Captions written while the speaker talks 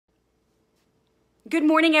Good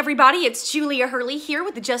morning, everybody. It's Julia Hurley here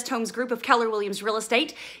with the Just Homes Group of Keller Williams Real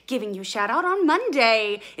Estate, giving you a shout out on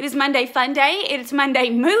Monday. It is Monday Fun Day. It's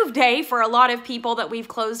Monday Move Day for a lot of people that we've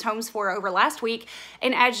closed homes for over last week.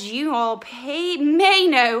 And as you all may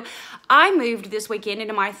know, I moved this weekend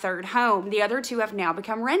into my third home. The other two have now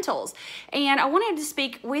become rentals. And I wanted to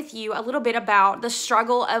speak with you a little bit about the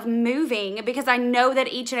struggle of moving, because I know that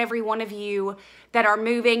each and every one of you that are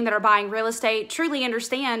moving, that are buying real estate, truly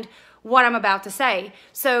understand what I'm about to say.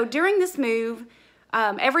 So during this move,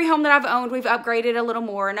 every home that I've owned, we've upgraded a little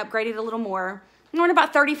more and upgraded a little more. We're in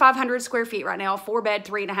about 3,500 square feet right now, 4-bed,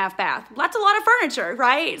 3.5 bath. That's a lot of furniture,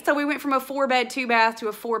 right? So we went from a 4-bed, 2-bath to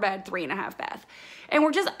a 4-bed, 3.5 bath. And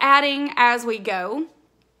we're just adding as we go.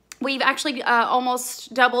 We've actually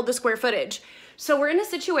almost doubled the square footage. So we're in a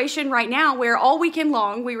situation right now where all weekend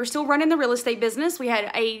long, we were still running the real estate business. We had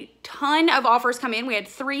a ton of offers come in. We had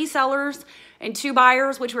 3 sellers and 2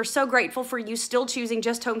 buyers, which we're so grateful for you still choosing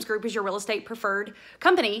Just Homes Group as your real estate preferred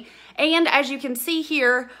company. And as you can see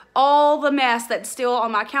here, all the mess that's still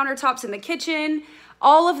on my countertops in the kitchen,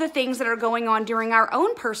 all of the things that are going on during our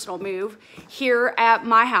own personal move here at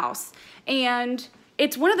my house. And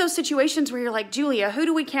it's one of those situations where you're like, Julia, who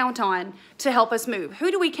do we count on to help us move? Who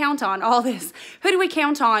do we count on all this? Who do we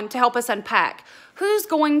count on to help us unpack? Who's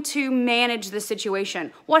going to manage the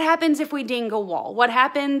situation? What happens if we ding a wall? What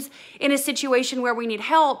happens in a situation where we need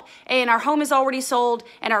help and our home is already sold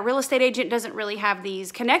and our real estate agent doesn't really have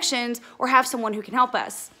these connections or have someone who can help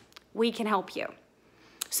us? We can help you.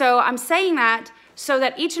 So I'm saying that so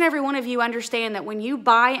that each and every one of you understand that when you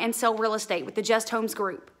buy and sell real estate with the Just Homes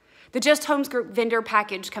Group, the Just Homes Group vendor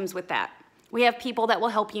package comes with that. We have people that will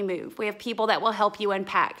help you move. We have people that will help you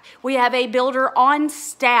unpack. We have a builder on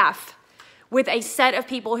staff with a set of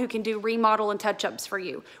people who can do remodel and touch-ups for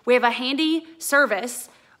you. We have a handy service,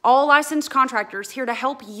 all licensed contractors here to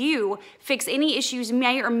help you fix any issues you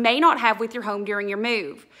may or may not have with your home during your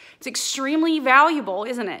move. It's extremely valuable,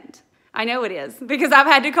 isn't it? I know it is, because I've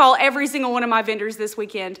had to call every single one of my vendors this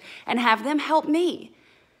weekend and have them help me.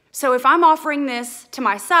 So if I'm offering this to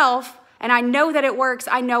myself and I know that it works,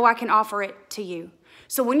 I know I can offer it to you.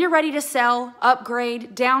 So when you're ready to sell,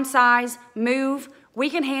 upgrade, downsize, move, we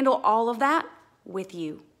can handle all of that with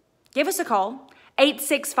you. Give us a call,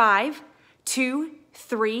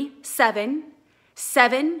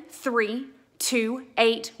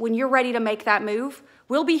 865-237-7328. When you're ready to make that move,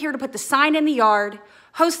 we'll be here to put the sign in the yard,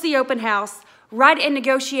 host the open house, write and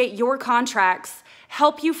negotiate your contracts,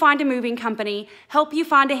 help you find a moving company, help you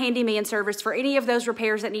find a handyman service for any of those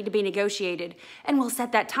repairs that need to be negotiated. And we'll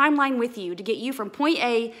set that timeline with you to get you from point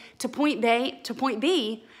A to point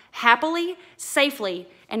B happily, safely,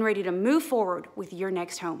 and ready to move forward with your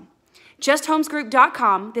next home.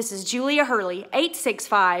 JustHomesGroup.com. This is Julia Hurley,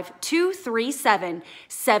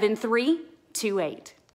 865-237-7328.